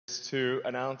to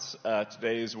announce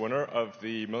today's winner of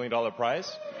the $1 million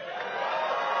prize.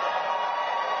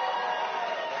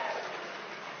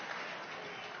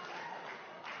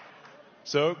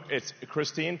 So it's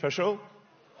Christine Fischel.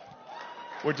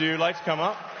 Would you like to come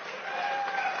up?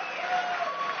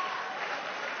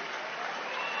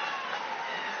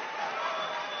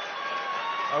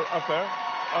 Oh, up there?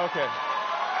 Okay.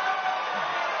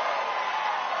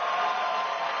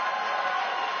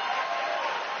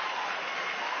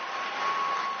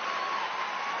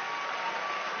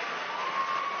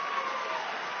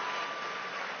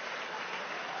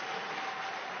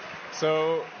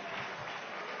 So,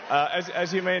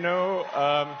 as you may know,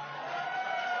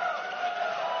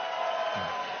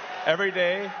 every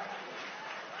day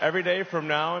from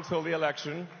now until the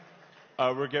election,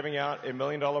 we're giving out a $1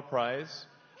 million prize.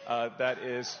 That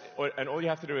is, and all you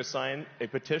have to do is sign a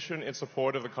petition in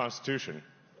support of the Constitution.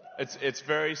 It's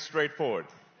very straightforward.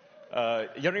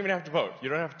 You don't even have to vote. You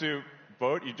don't have to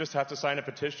vote. You just have to sign a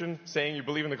petition saying you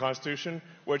believe in the Constitution,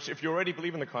 which if you already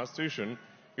believe in the Constitution,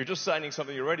 you're just signing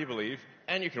something you already believe,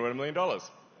 and you can win $1 million.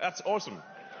 That's awesome.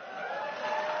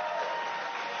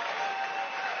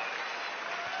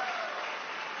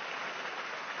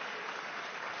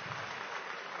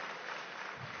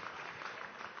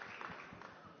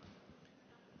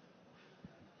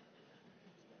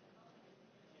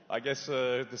 I guess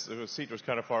this seat was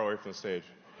kind of far away from the stage.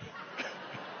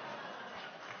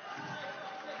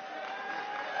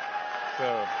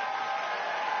 So.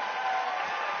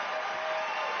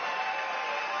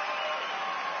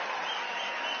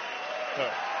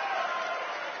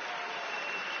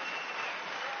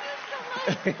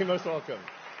 You're most welcome.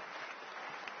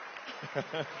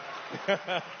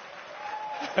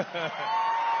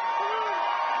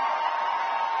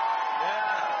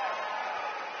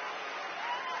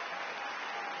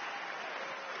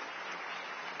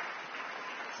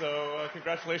 So,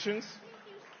 congratulations. Thank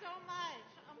you so much.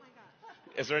 Oh, my God.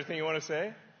 Is there anything you want to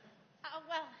say?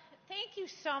 Well, thank you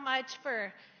so much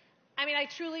for, I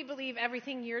truly believe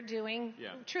everything you're doing. Yeah.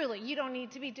 Truly. You don't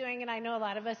need to be doing it. I know a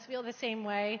lot of us feel the same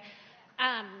way.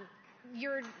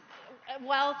 Your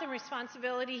wealth and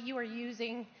responsibility you are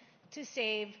using to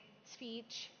save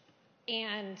speech,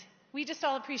 and we just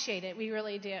all appreciate it. We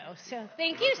really do. So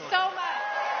thank you so much.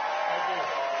 Thank you.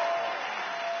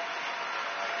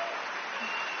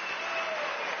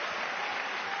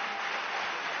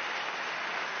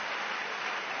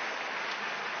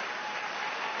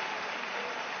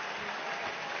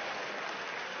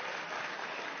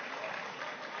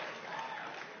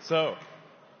 So,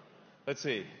 let's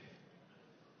see.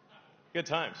 Good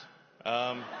times.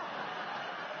 I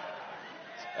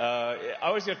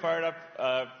always get fired up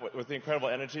with the incredible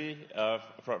energy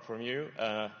from you,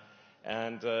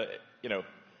 and yeah.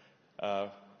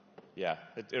 Yeah.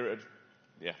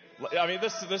 I mean,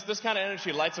 this kind of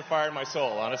energy lights a fire in my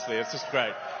soul. Honestly, it's just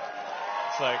great.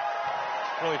 It's like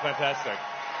really fantastic.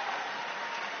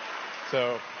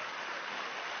 So.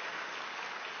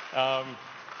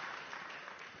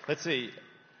 Let's see.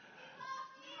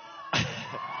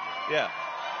 Yeah.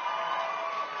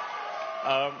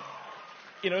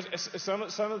 Some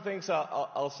of the things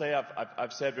I'll say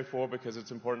I've said before because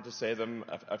it's important to say them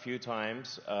a few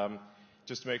times,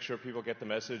 just to make sure people get the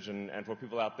message, and for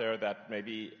people out there that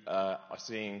maybe are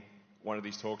seeing one of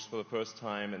these talks for the first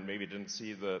time and maybe didn't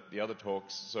see the other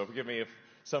talks. So forgive me if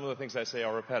some of the things I say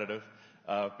are repetitive,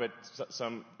 but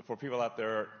some for people out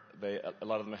there, a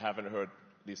lot of them haven't heard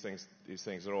these things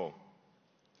at all.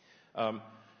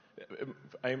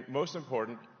 Most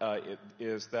important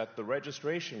is that the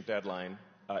registration deadline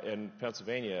in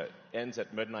Pennsylvania ends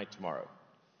at midnight tomorrow.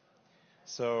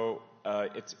 So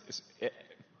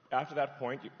after that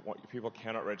point, people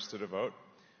cannot register to vote.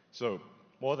 So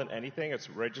more than anything, it's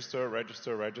register,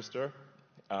 register, register.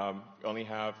 You only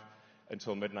have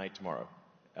until midnight tomorrow.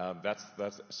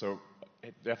 So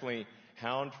definitely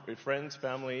hound friends,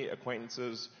 family,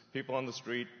 acquaintances, people on the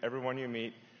street, everyone you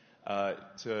meet,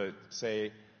 to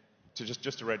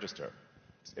just to register.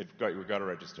 We've got to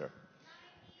register.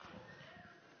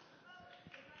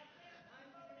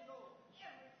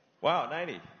 Wow,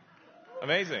 90.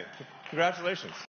 Amazing. Congratulations.